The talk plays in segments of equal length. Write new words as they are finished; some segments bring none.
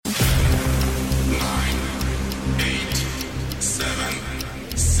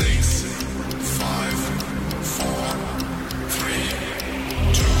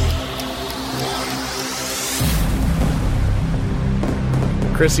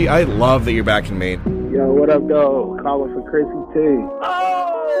Krissy, I love that you're back in Maine. Yo, what up, though? Calling for Krissy T.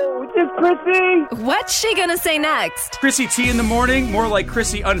 Oh, it's Krissy. What's she gonna say next? Krissy T in the morning, more like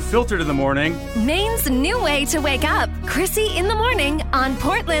Krissy Unfiltered in the morning. Maine's new way to wake up. Krissy in the morning on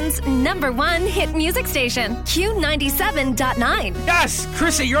Portland's #1 hit music station, Q97.9. Yes,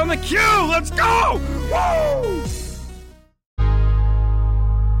 Krissy, you're on the queue. Let's go. Woo!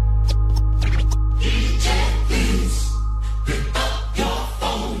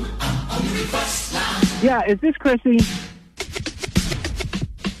 Yeah, is this Krissy?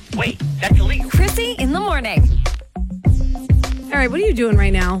 Wait, that's illegal. Krissy in the morning. All right, what are you doing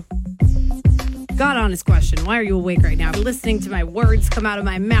right now? God, honest question. Why are you awake right now? Listening to my words come out of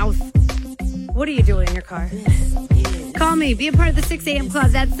my mouth. What are you doing in your car? Call me. Be a part of the 6 a.m.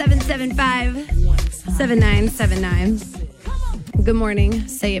 club. That's 775-7979. Good morning.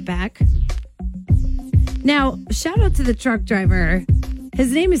 Say it back. Now, shout out to the truck driver.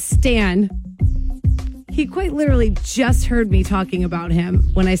 His name is Stan. He quite literally just heard me talking about him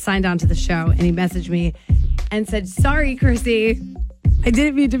when I signed on to the show, and he messaged me and said, "Sorry, Krissy. I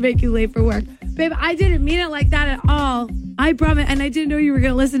didn't mean to make you late for work." Babe, I didn't mean it like that at all. I promise. And I didn't know you were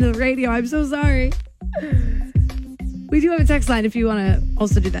going to listen to the radio. I'm so sorry. We do have a text line if you want to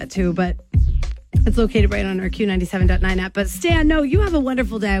also do that too, but it's located right on our Q97.9 app. But Stan, no, you have a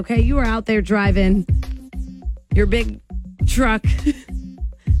wonderful day, okay? You are out there driving your big truck,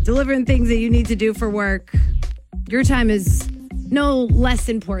 delivering things that you need to do for work. Your time is no less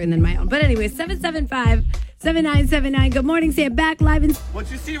important than my own. But anyway, 775-7979. Good morning. Say it back live. What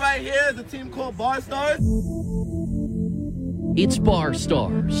you see right here is a team called Bar Stars. It's Bar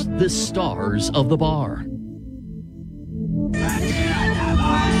Stars, the stars of the bar.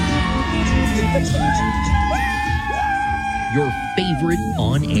 Your favorite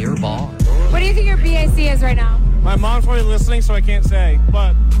on-air bar. What do you think your BAC is right now? My mom's probably listening, so I can't say,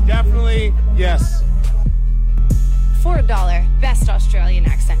 but definitely yes. For $1. Best Australian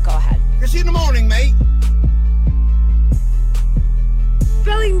accent. Go ahead. Krissy in the morning, mate.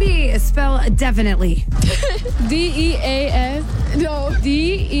 Spelling bee. Spell definitely. DEAFINATLY.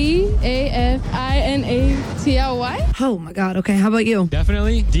 Oh my God. Okay. How about you?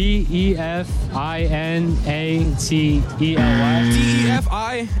 Definitely.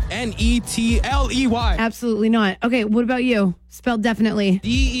 DEFINATELY. DEFINETLEY. Absolutely not. Okay. What about you? Spell definitely.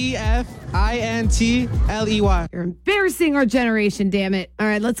 DEFINTLEY. You're embarrassing our generation, damn it. All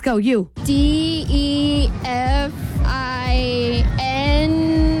right, let's go. You. DEFINT.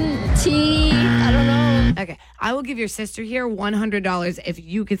 I don't know. Okay. I will give your sister here $100 if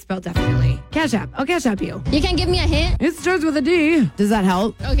you can spell definitely. Cash App. I'll Cash App you. You can give me a hint? It starts with a D. Does that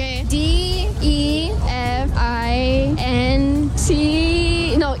help? Okay. DEFINT.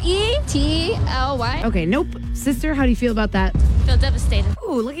 No, ETLY. Okay, nope. Sister, how do you feel about that? Feel devastated.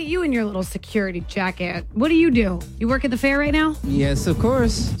 Ooh, look at you in your little security jacket. What do you do? You work at the fair right now? Yes, of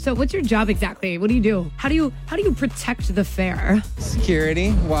course. So what's your job exactly? What do you do? How do you protect the fair?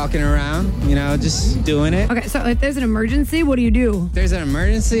 Security, walking around, just doing it. Okay, so if there's an emergency, what do you do? If there's an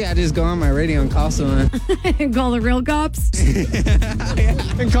emergency, I just go on my radio and call someone. And call the real cops?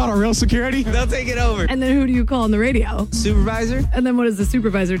 And call a real security. They'll take it over. And then who do you call on the radio? Supervisor. And then what does the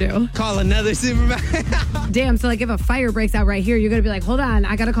supervisor do? Call another supervisor. Damn, so like if a fire breaks out right here, you're going to be like, hold on,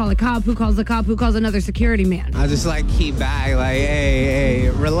 I got to call a cop. Who calls the cop? Who calls another security man? I'll just keep back, hey,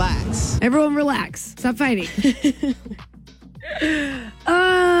 relax. Everyone relax. Stop fighting.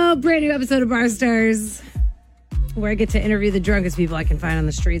 Oh, brand new episode of Bar Stars, where I get to interview the drunkest people I can find on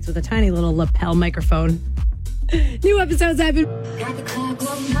the streets with a tiny little lapel microphone. New episodes have been... Oh,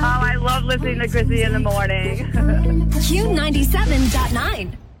 I love listening to Krissy in the morning.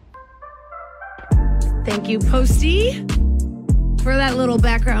 Q97.9. Thank you, Posty, for that little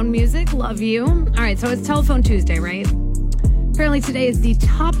background music. Love you. All right, so it's Telephone Tuesday, right? Apparently today is the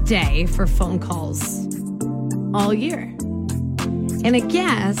top day for phone calls all year. And I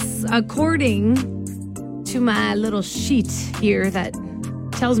guess, according to my little sheet here that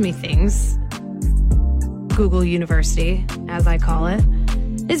tells me things, Google University, as I call it,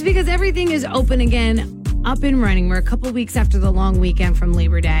 is because everything is open again, up and running. We're a couple weeks after the long weekend from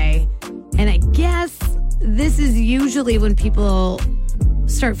Labor Day. And I guess this is usually when people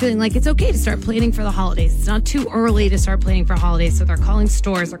start feeling like it's okay to start planning for the holidays. It's not too early to start planning for holidays. So they're calling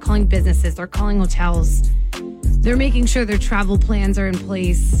stores, they're calling businesses, they're calling hotels. They're making sure their travel plans are in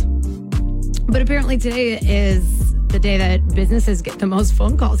place. But apparently today is the day that businesses get the most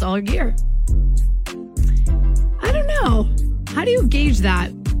phone calls all year. I don't know. How do you gauge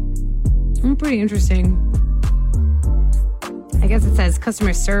that? Pretty interesting. I guess it says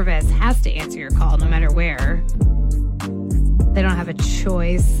customer service has to answer your call no matter where. They don't have a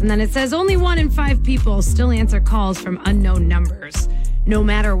choice. And then it says only 1 in 5 people still answer calls from unknown numbers, no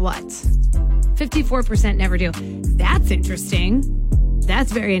matter what. 54% never do. That's interesting.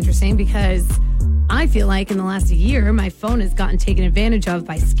 That's very interesting because I feel like in the last year, my phone has gotten taken advantage of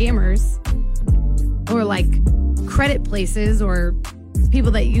by scammers or like credit places or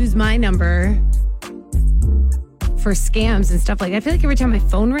people that use my number for scams and stuff like that. I feel like every time my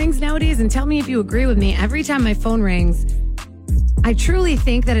phone rings nowadays, and tell me if you agree with me, every time my phone rings, I truly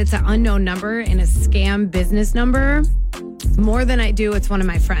think that it's an unknown number and a scam business number more than I do it's one of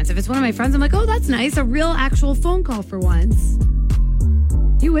my friends. If it's one of my friends, I'm like, oh, that's nice. A real actual phone call for once.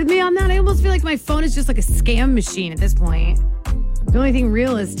 You with me on that? I almost feel like my phone is just like a scam machine at this point. The only thing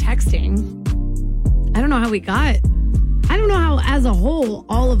real is texting. I don't know how I don't know how, as a whole,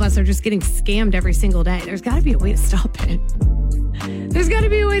 all of us are just getting scammed every single day. There's got to be a way to stop it. There's got to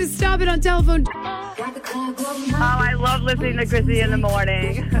be a way to stop it on telephone. Oh, I love listening to Krissy in the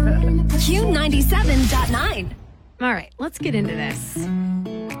morning. Q97.9. All right, let's get into this.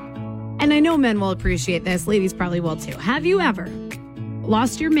 And I know men will appreciate this. Ladies probably will too. Have you ever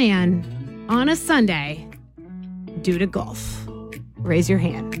lost your man on a Sunday due to golf? Raise your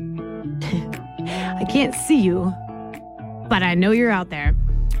hand. I can't see you, but I know you're out there.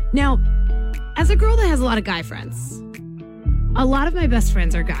 Now, as a girl that has a lot of guy friends, a lot of my best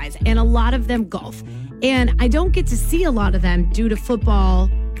friends are guys, and a lot of them golf. And I don't get to see a lot of them due to football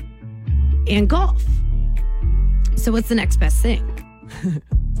and golf. So what's the next best thing?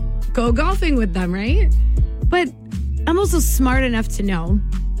 Go golfing with them, right? But I'm also smart enough to know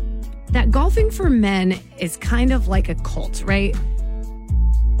that golfing for men is kind of like a cult, right?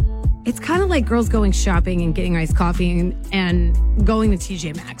 It's kind of like girls going shopping and getting iced coffee and going to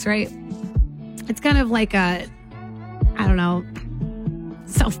TJ Maxx, right? It's kind of like a, I don't know,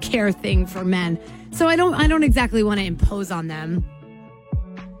 self-care thing for men. So I don't exactly want to impose on them.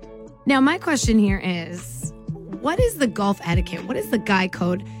 Now, my question here is, what is the golf etiquette? What is the guy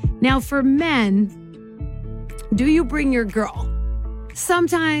code? Now, for men, do you bring your girl?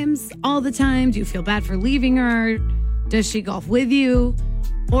 Sometimes, all the time. Do you feel bad for leaving her? Does she golf with you?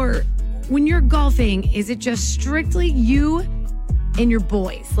 Or when you're golfing, is it just strictly you and your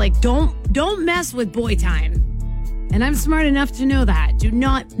boys? Like, don't mess with boy time. And I'm smart enough to know that. Do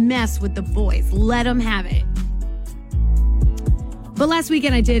not mess with the boys. Let them have it. But last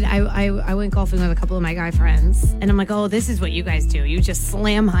weekend I went golfing with a couple of my guy friends. And I'm like, oh, this is what you guys do. You just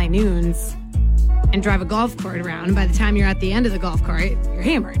slam high noons and drive a golf cart around. And by the time you're at the end of the golf cart, you're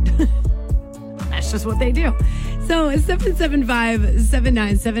hammered. That's just what they do. So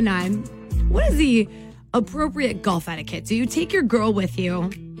 775-7979. What is the appropriate golf etiquette? Do you take your girl with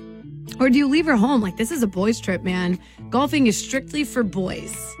you? Or do you leave her home? Like, this is a boys' trip, man. Golfing is strictly for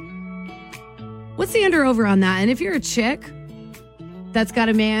boys. What's the under-over on that? And if you're a chick that's got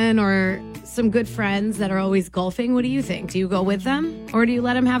a man or some good friends that are always golfing, what do you think? Do you go with them? Or do you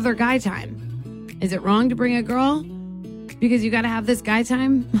let them have their guy time? Is it wrong to bring a girl because you got to have this guy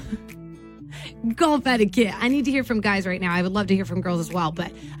time? Golf etiquette. I need to hear from guys right now. I would love to hear from girls as well,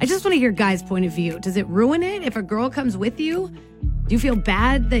 but I just want to hear guys' point of view. Does it ruin it if a girl comes with you? Do you feel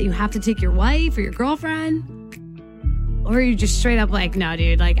bad that you have to take your wife or your girlfriend? Or are you just straight up like, no,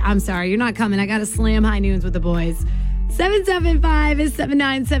 dude, like, I'm sorry, you're not coming. I got to slam high noons with the boys.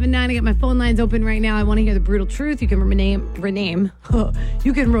 775-7979. I got my phone lines open right now. I want to hear the brutal truth. You can rename.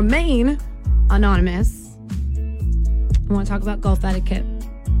 You can remain anonymous. I want to talk about golf etiquette.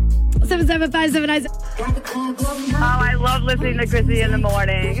 775-7979. Oh, I love listening to Krissy in the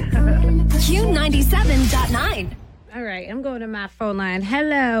morning. Q97.9. All right, I'm going to my phone line.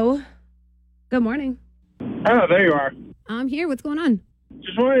 Hello. Good morning. Oh, there you are. I'm here. What's going on?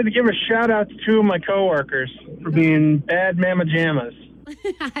 Just wanted to give a shout out to two of my coworkers for being bad mamma jammas.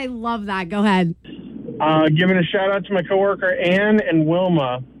 I love that. Go ahead. Giving a shout out to my coworker Ann and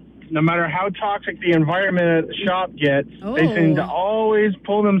Wilma. No matter how toxic the environment at the shop gets, they seem to always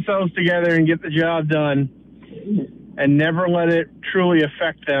pull themselves together and get the job done and never let it truly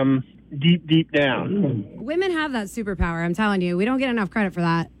affect them deep down. Women have that superpower, I'm telling you. We don't get enough credit for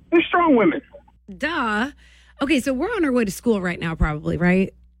that. They're strong women. Duh. Okay, so we're on our way to school right now, probably,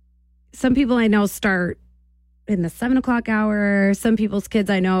 right? Some people I know start in the 7 o'clock hour. Some people's kids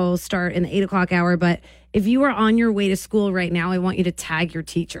I know start in the 8 o'clock hour. But if you are on your way to school right now, I want you to tag your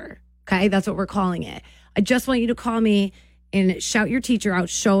teacher. Okay, that's what we're calling it. I just want you to call me and shout your teacher out,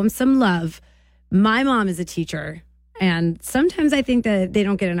 show them some love. My mom is a teacher, and sometimes I think that they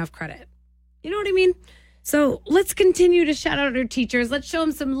don't get enough credit. You know what I mean? So let's continue to shout out our teachers. Let's show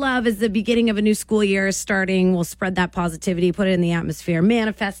them some love as the beginning of a new school year is starting. We'll spread that positivity, put it in the atmosphere,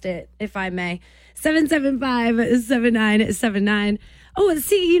 manifest it, if I may. 775-7979. Oh,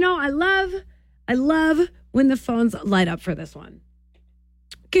 see, I love when the phones light up for this one.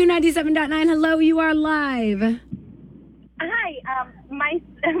 Q97.9, hello, you are live. Hi, my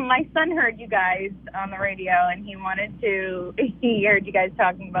son heard you guys on the radio, and he heard you guys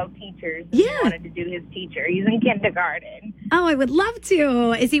talking about teachers. Yeah. He wanted to do his teacher. He's in kindergarten. Oh, I would love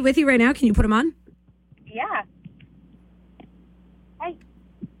to. Is he with you right now? Can you put him on? Yeah. Hey,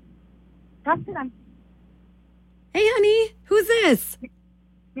 talk to them. Hey, honey, who's this?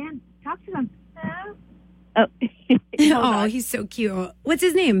 Man, talk to them. Oh, oh, he's so cute. What's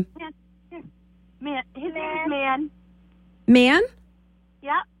his name? Man. His name is Man. Man?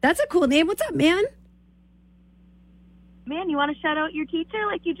 Yeah. That's a cool name. What's up, Man? Man, you want to shout out your teacher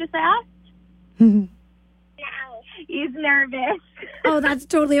like you just asked? He's nervous. Oh, that's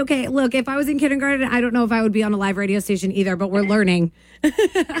totally okay. Look, if I was in kindergarten, I don't know if I would be on a live radio station either, but we're learning.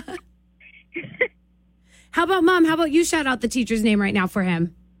 How about Mom? How about you shout out the teacher's name right now for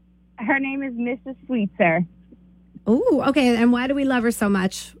him? Her name is Mrs. Sweetser. Oh, okay. And why do we love her so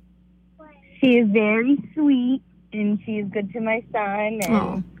much? She is very sweet, and she's good to my son.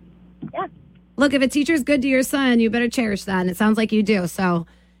 And yeah. Look, if a teacher's good to your son, you better cherish that. And it sounds like you do. So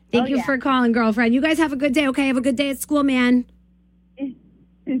thank you for calling, girlfriend. You guys have a good day, okay? Have a good day at school, man. Thank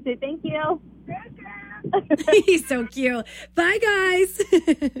you. He's so cute. Bye, guys.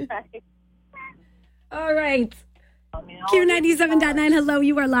 Bye. All right. Q97.9, hello,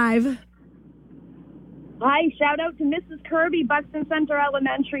 you are live. Hi, shout out to Mrs. Kirby, Buxton Center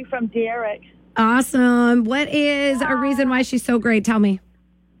Elementary from Derek. Awesome. What is a reason why she's so great? Tell me.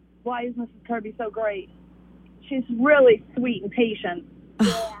 Why is Mrs. Kirby so great? She's really sweet and patient.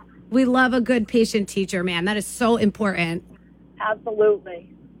 We love a good patient teacher, man. That is so important. Absolutely.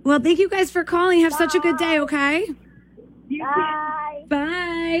 Well, thank you guys for calling. Have such a good day, okay? Bye.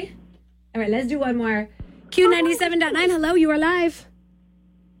 Bye. All right, let's do one more. Q97.9, hello, you are live.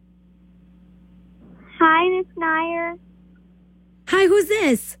 Hi, Miss Nair. Hi, who's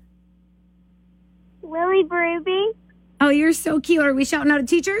this? Lily Bruby. Oh, you're so cute. Are we shouting out a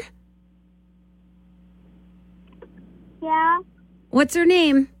teacher? Yeah. What's her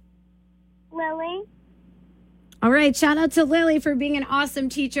name? Lily. All right, shout out to Lily for being an awesome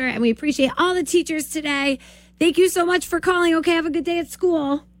teacher, and we appreciate all the teachers today. Thank you so much for calling. Okay, have a good day at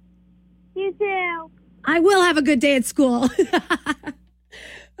school. You too. I will have a good day at school.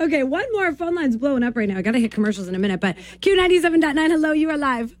 Okay, one more. Phone line's blowing up right now. I got to hit commercials in a minute, but Q97.9, hello, you are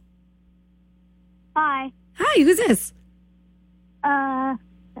live. Hi. Hi, who's this? Simon.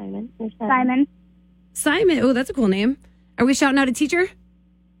 Simon. Simon. Oh, that's a cool name. Are we shouting out a teacher?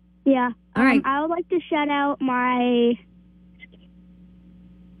 Yeah. All right. I would like to shout out my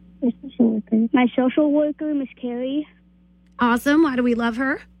social worker, Miss Carrie. Awesome. Why do we love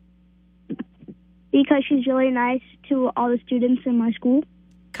her? Because she's really nice to all the students in my school.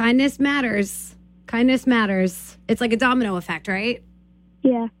 Kindness matters. Kindness matters. It's like a domino effect, right?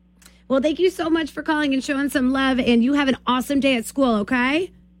 Yeah. Well, thank you so much for calling and showing some love, and you have an awesome day at school,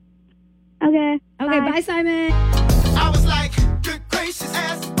 okay? Okay. Okay, bye Simon. I was like, good gracious,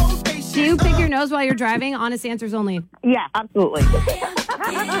 ass both. Do you pick your nose while you're driving? Honest answers only. Yeah, absolutely.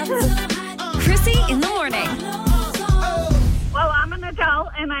 Krissy in the morning. Well, I'm an adult,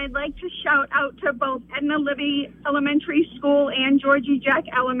 and I'd like to shout out to both Edna Libby Elementary School and Georgie Jack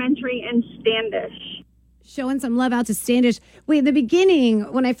Elementary in Standish. Showing some love out to Standish. Wait, in the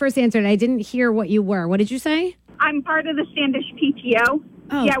beginning, when I first answered, I didn't hear what you were. What did you say? I'm part of the Standish PTO.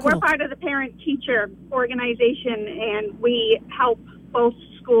 Oh, yeah, cool. We're part of the parent-teacher organization, and we help both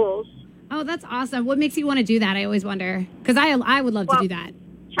schools. Oh, that's awesome. What makes you want to do that? I always wonder. Because I would love to do that.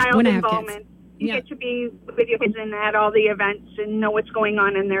 Child when I have involvement. kids. You Yeah. get to be with your kids and at all the events and know what's going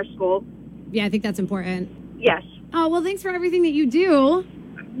on in their school. Yeah, I think that's important. Yes. Oh, well, thanks for everything that you do.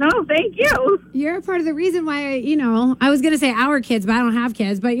 No, thank you. You're a part of the reason why, I was going to say our kids, but I don't have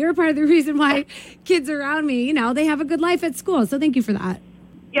kids, but you're a part of the reason why kids around me, they have a good life at school. So thank you for that.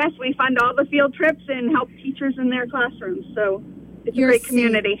 Yes, we fund all the field trips and help teachers in their classrooms. So it's You're a great a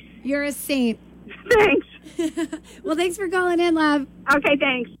community. Saint. You're a saint. Thanks. Well, thanks for calling in, love. Okay,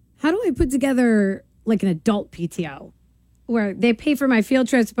 thanks. How do I put together like an adult PTO where they pay for my field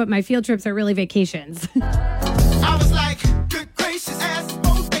trips, but my field trips are really vacations? I was like, good gracious, ass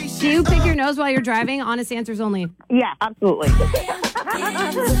both. Do you pick your nose while you're driving? Honest answers only. Yeah, absolutely.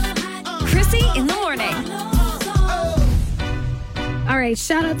 Krissy in the morning. All right,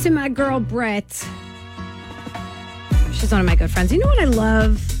 shout out to my girl, Britt. She's one of my good friends. You know what I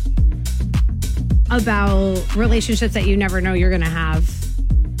love about relationships that you never know you're going to have?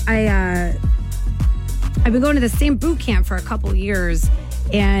 I've been going to the same boot camp for a couple years,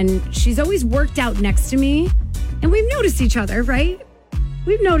 And she's always worked out next to me. And we've noticed each other, right?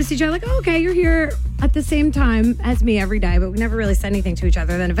 We've noticed each other like, oh, okay, you're here at the same time as me every day, but we never really said anything to each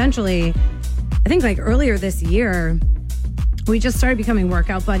other. Then eventually, I think like earlier this year, we just started becoming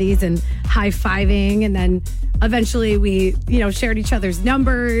workout buddies and high-fiving. And then eventually we, shared each other's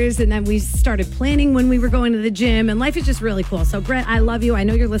numbers. And then we started planning when we were going to the gym. And life is just really cool. So, Brett, I love you. I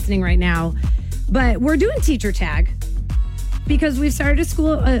know you're listening right now. But we're doing teacher tag because we've started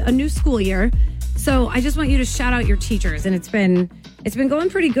a new school year. So I just want you to shout out your teachers. And it's been going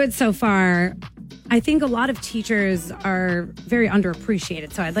pretty good so far. I think a lot of teachers are very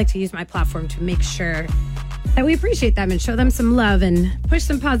underappreciated. So I'd like to use my platform to make sure that we appreciate them and show them some love and push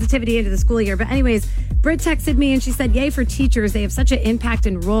some positivity into the school year. But anyways, Britt texted me and she said, yay for teachers. They have such an impact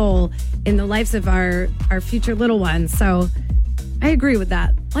and role in the lives of our future little ones. So I agree with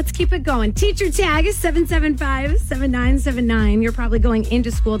that. Let's keep it going. Teacher tag is 775-7979. You're probably going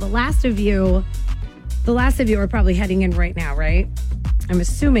into school. The last of you are probably heading in right now, right? I'm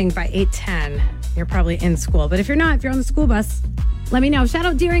assuming by 8:10, you're probably in school. But if you're not, if you're on the school bus, let me know. Shout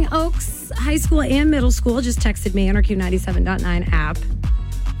out Deering Oaks High School and Middle School. Just texted me on our Q97.9 app.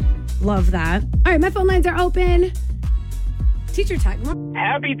 Love that. All right, my phone lines are open. Teacher tag.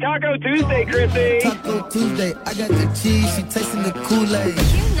 Happy Taco Tuesday, Krissy. Taco Tuesday. I got the cheese. She tasting the Kool-Aid.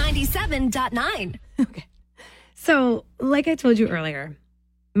 Q97.9. Okay. So, like I told you earlier,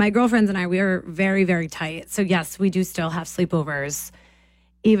 my girlfriends and I, we are very, very tight. So, yes, we do still have sleepovers,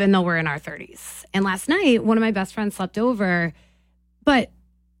 even though we're in our 30s. And last night, one of my best friends slept over. But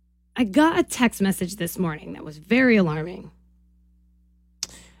I got a text message this morning that was very alarming.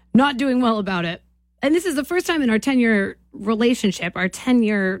 Not doing well about it. And this is the first time in our 10-year relationship, our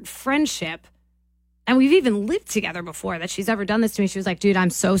 10-year friendship, and we've even lived together before, that she's ever done this to me. She was like, dude, I'm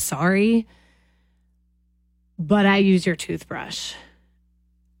so sorry, but I use your toothbrush.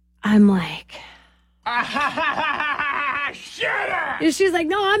 I'm like, shut up! And she's like,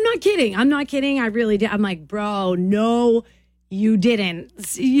 no, I'm not kidding. I really did. I'm like, bro, no, you didn't.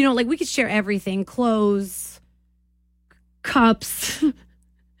 Like we could share everything, clothes, cups,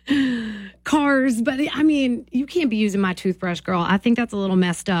 cars, but I mean, you can't be using my toothbrush, girl. I think that's a little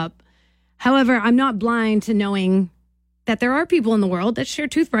messed up. However, I'm not blind to knowing that there are people in the world that share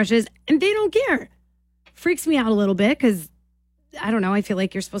toothbrushes and they don't care. Freaks me out a little bit because, I don't know, I feel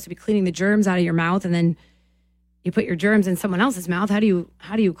like you're supposed to be cleaning the germs out of your mouth and then you put your germs in someone else's mouth. How do you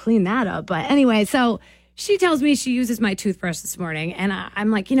clean that up? But anyway, so she tells me she uses my toothbrush this morning and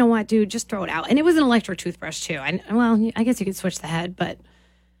I'm like, you know what, dude, just throw it out. And it was an electric toothbrush too. I guess you could switch the head, but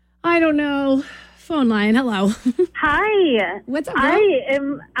I don't know. Phone line. Hello. Hi. What's up, girl? I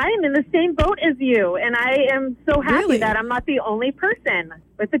am in the same boat as you, and I am so happy that I'm not the only person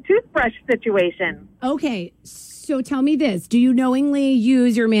with the toothbrush situation. Okay, so tell me this. Do you knowingly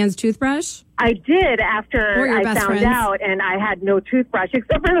use your man's toothbrush? I did after I found out, and I had no toothbrush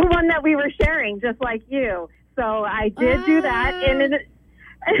except for the one that we were sharing, just like you. So I did do that, and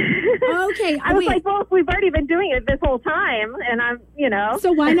okay. I was like, well, we've already been doing it this whole time, and I'm.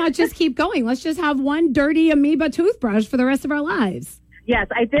 So why not just keep going? Let's just have one dirty amoeba toothbrush for the rest of our lives. Yes,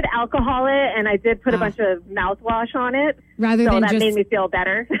 I did alcohol it, and I did put a bunch of mouthwash on it. That made me feel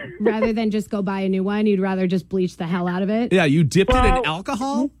better. Rather than just go buy a new one, you'd rather just bleach the hell out of it? Yeah, you dipped it in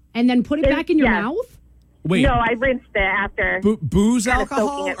alcohol? And then put it back in your mouth? Wait. No, I rinsed it after. Booze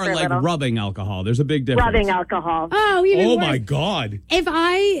alcohol or like rubbing alcohol? There's a big difference. Rubbing alcohol. Oh, even worse. My God.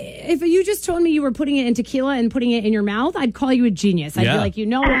 If you just told me you were putting it in tequila and putting it in your mouth, I'd call you a genius. I'd be like, you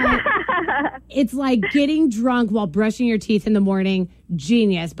know what? It's like getting drunk while brushing your teeth in the morning.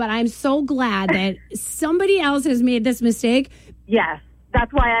 Genius. But I'm so glad that somebody else has made this mistake. Yes.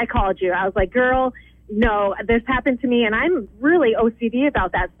 That's why I called you. I was like, girl, no, this happened to me, and I'm really OCD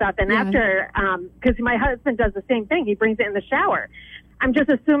about that stuff. And after, because my husband does the same thing, he brings it in the shower. I'm just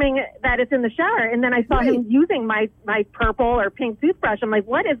assuming that it's in the shower, and then I saw him using my purple or pink toothbrush. I'm like,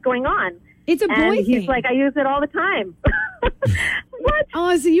 what is going on? It's a boy thing. He's like, I use it all the time. What?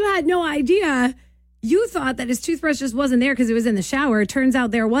 Oh, so you had no idea. You thought that his toothbrush just wasn't there because it was in the shower. It turns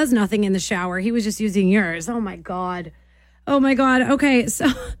out there was nothing in the shower. He was just using yours. Oh, my God. Okay, so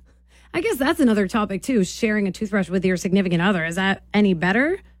I guess that's another topic, too, sharing a toothbrush with your significant other. Is that any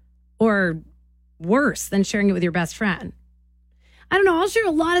better or worse than sharing it with your best friend? I don't know. I'll share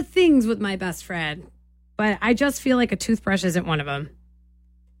a lot of things with my best friend, but I just feel like a toothbrush isn't one of them.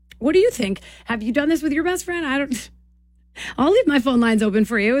 What do you think? Have you done this with your best friend? I'll leave my phone lines open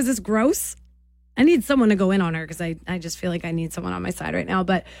for you. Is this gross? I need someone to go in on her because I just feel like I need someone on my side right now.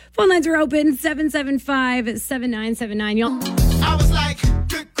 But phone lines are open, 775-7979. I was like,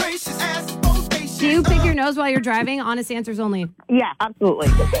 good gracious, ass, both spacious. Do you pick your nose while you're driving? Honest answers only. Yeah, absolutely.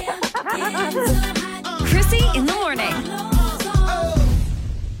 Krissy in the morning.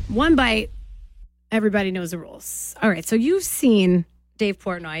 One bite. Everybody knows the rules. All right, so you've seen Dave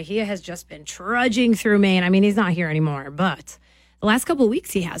Portnoy. He has just been trudging through Maine. I mean, he's not here anymore, but the last couple of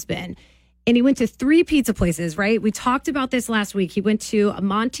weeks he has been. And he went to 3 pizza places, right? We talked about this last week. He went to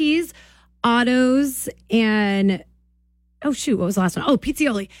Monty's, Otto's, and, what was the last one? Oh,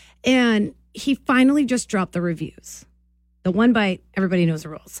 Pizzioli. And he finally just dropped the reviews. The one bite, everybody knows the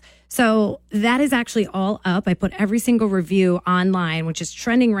rules. So that is actually all up. I put every single review online, which is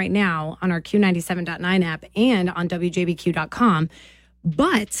trending right now on our Q97.9 app and on WJBQ.com.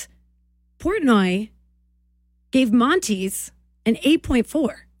 But Portnoy gave Monty's an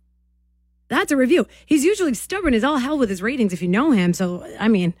 8.4. That's a review. He's usually stubborn as all hell with his ratings if you know him. So, I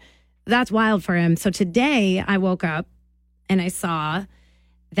mean, that's wild for him. So today I woke up and I saw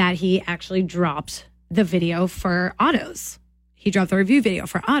that he actually dropped the video for Otto's. He dropped the review video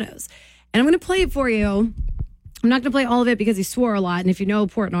for Otto's. And I'm going to play it for you. I'm not going to play all of it because he swore a lot. And if you know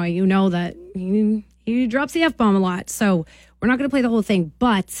Portnoy, you know that he drops the F-bomb a lot. So we're not going to play the whole thing.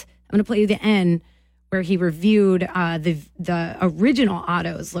 But I'm going to play you the end where he reviewed the original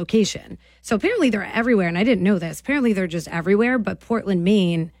Otto's location. So apparently they're everywhere. And I didn't know this. Apparently they're just everywhere. But Portland,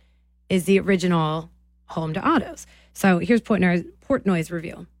 Maine is the original home to Otto's. So here's Portnoy's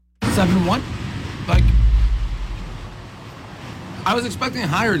review. 7-1. Like, I was expecting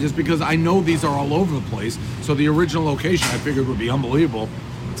higher just because I know these are all over the place. So the original location I figured would be unbelievable.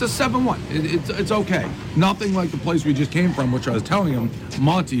 It's a 7-1. It's okay. Nothing like the place we just came from, which I was telling him,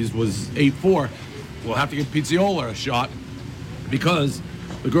 Monty's was 8.4. We'll have to give Pizziola a shot because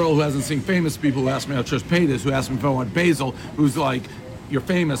the girl who hasn't seen Famous People who asked me how Trish Paytas is, who asked me if I want basil, who's like, you're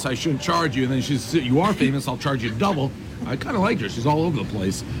famous, I shouldn't charge you. And then she said, you are famous, I'll charge you double. I kind of liked her. She's all over the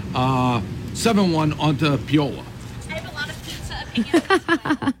place. 7-1 onto Piola. I have a lot of pizza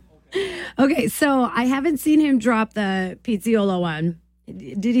opinions. Okay, so I haven't seen him drop the Pizziola one.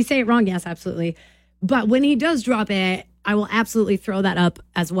 Did he say it wrong? Yes, absolutely. But when he does drop it, I will absolutely throw that up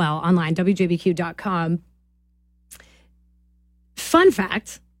as well online, WJBQ.com. Fun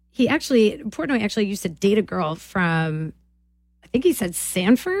fact, Portnoy actually used to date a girl from, I think he said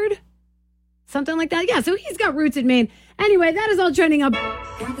Sanford? Something like that. Yeah, so he's got roots in Maine. Anyway, that is all trending up.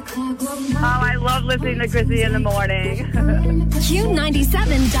 Oh, I love listening to Krissy in the morning.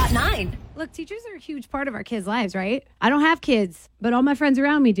 Q97.9. Look, teachers are a huge part of our kids' lives, right? I don't have kids, but all my friends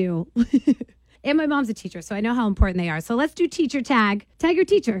around me do. And my mom's a teacher, so I know how important they are. So let's do teacher tag. Tag your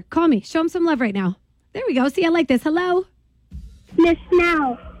teacher. Call me. Show him some love right now. There we go. See, I like this. Hello? Miss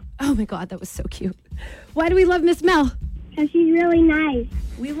Mel. Oh, my God. That was so cute. Why do we love Miss Mel? Because she's really nice.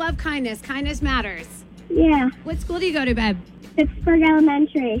 We love kindness. Kindness matters. Yeah. What school do you go to, babe? Pittsburgh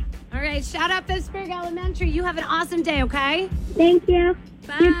Elementary. All right. Shout out Pittsburgh Elementary. You have an awesome day, okay? Thank you.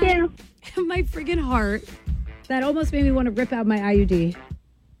 Bye. You too. My friggin' heart. That almost made me want to rip out my IUD.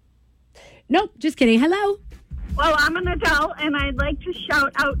 Nope, just kidding. Hello. Well, I'm an adult, and I'd like to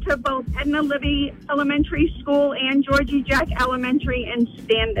shout out to both Edna Libby Elementary School and Georgie Jack Elementary in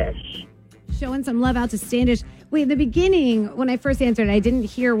Standish. Showing some love out to Standish. Wait, in the beginning, when I first answered, I didn't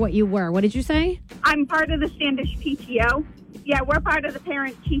hear what you were. What did you say? I'm part of the Standish PTO. Yeah, we're part of the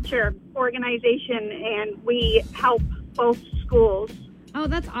parent-teacher organization, and we help both schools. Oh,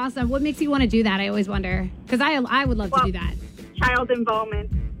 that's awesome. What makes you want to do that? I always wonder. Because I would love to do that. Child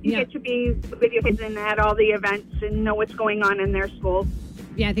involvement. You get to be with your kids and at all the events and know what's going on in their school.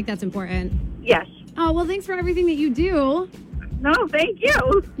 Yeah, I think that's important. Yes. Oh, well, thanks for everything that you do. No, thank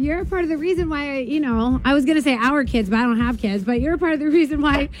you. You're a part of the reason why, I was going to say our kids, but I don't have kids, but you're a part of the reason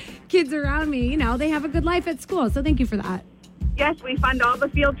why kids around me, they have a good life at school. So thank you for that. Yes, we fund all the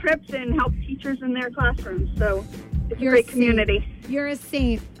field trips and help teachers in their classrooms. So it's a great community. You're a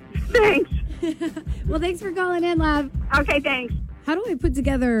saint. Thanks. Well, thanks for calling in, love. Okay, thanks. How do I put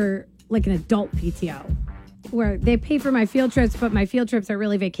together like an adult PTO where they pay for my field trips, but my field trips are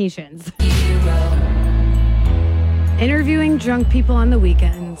really vacations? Interviewing drunk people on the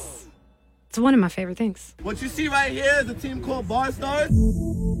weekends. It's one of my favorite things. What you see right here is a team called Bar Stars.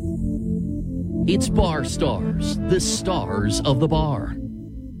 It's Bar Stars, the stars of the bar.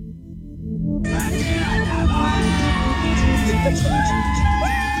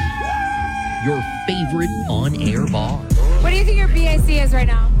 Your favorite on-air bar. What do you think your BAC is right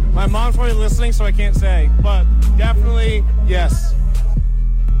now? My mom's probably listening, so I can't say, but definitely yes.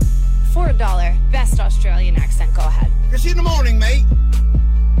 For $1, best Australian accent. Go ahead. Krissy in the morning, mate.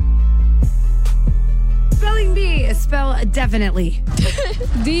 Spelling bee. Spell definitely.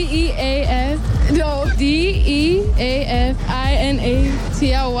 DEAFINATLY.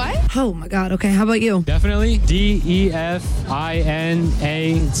 Oh my God. Okay, how about you? Definitely.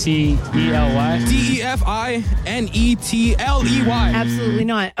 DEFINATELY. DEFINETLEY. Absolutely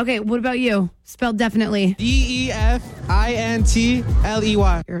not. Okay, what about you? Spell definitely. DEFINTLEY.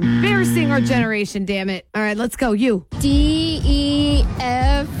 You're embarrassing our generation, damn it. All right, let's go. You. DEFINT.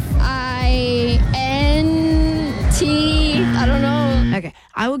 I don't know. Okay,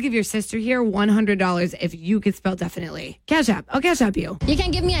 I will give your sister here $100 if you can spell definitely. Cash App. I'll Cash App you. You can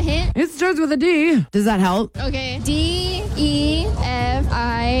give me a hint? It starts with a D. Does that help? Okay.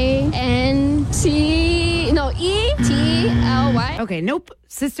 ETLY. Okay, nope.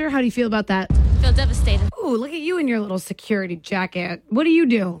 Sister, how do you feel about that? Feel devastated. Ooh, look at you in your little security jacket. What do?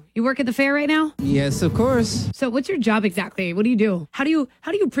 You work at the fair right now? Yes, of course. So what's your job exactly? What do you do? How do you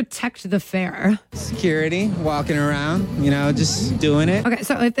protect the fair? Security, walking around, just doing it. Okay,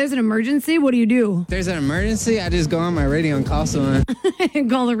 so if there's an emergency, what do you do? If there's an emergency, I just go on my radio and call someone. And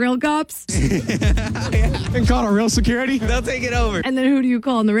call the real cops? And call a real security. They'll take it over. And then who do you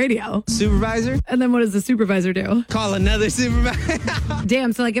call on the radio? Supervisor. And then what does the supervisor do? Call another supervisor.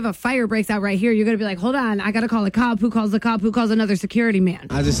 Damn, so like if a fire breaks out right here, you're going to be like, hold on, I got to call a cop. Who calls the cop? Who calls another security man?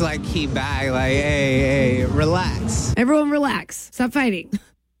 I just keep back, hey, relax. Everyone relax. Stop fighting.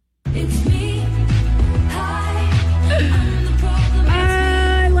 It's me.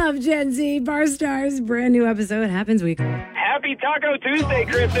 I love Gen Z. Bar Stars. Brand new episode happens weekly. Happy Taco Tuesday,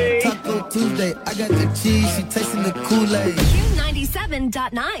 Krissy. Taco Tuesday, I got the cheese, she tasting the Kool-Aid.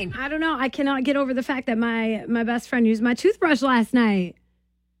 Q97.9. I don't know. I cannot get over the fact that my best friend used my toothbrush last night.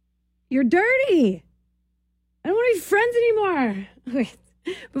 You're dirty. I don't want to be friends anymore. Wait,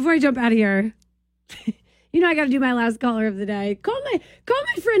 before I jump out of here, I got to do my last caller of the day. Call my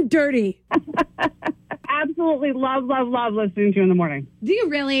friend dirty. Absolutely love listening to you in the morning. Do you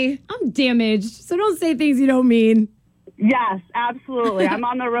really? I'm damaged, so don't say things you don't mean. Yes, absolutely. I'm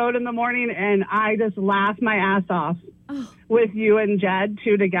on the road in the morning, and I just laugh my ass off with you and Jed,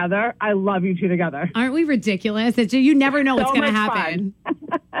 two together. I love you two together. Aren't we ridiculous? You never know what's going to happen.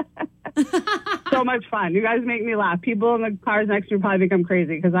 So much fun. You guys make me laugh. People in the cars next to me probably think I'm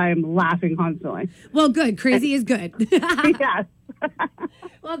crazy because I am laughing constantly. Well, good. Crazy is good. Yes.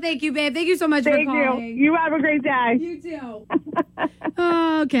 Well, thank you, babe. Thank you so much for calling. You have a great day. You too.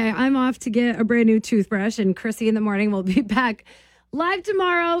 Okay, I'm off to get a brand new toothbrush, and Krissy in the morning will be back live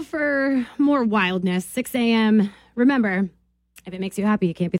tomorrow for more wildness, 6 a.m. Remember, if it makes you happy, you can't be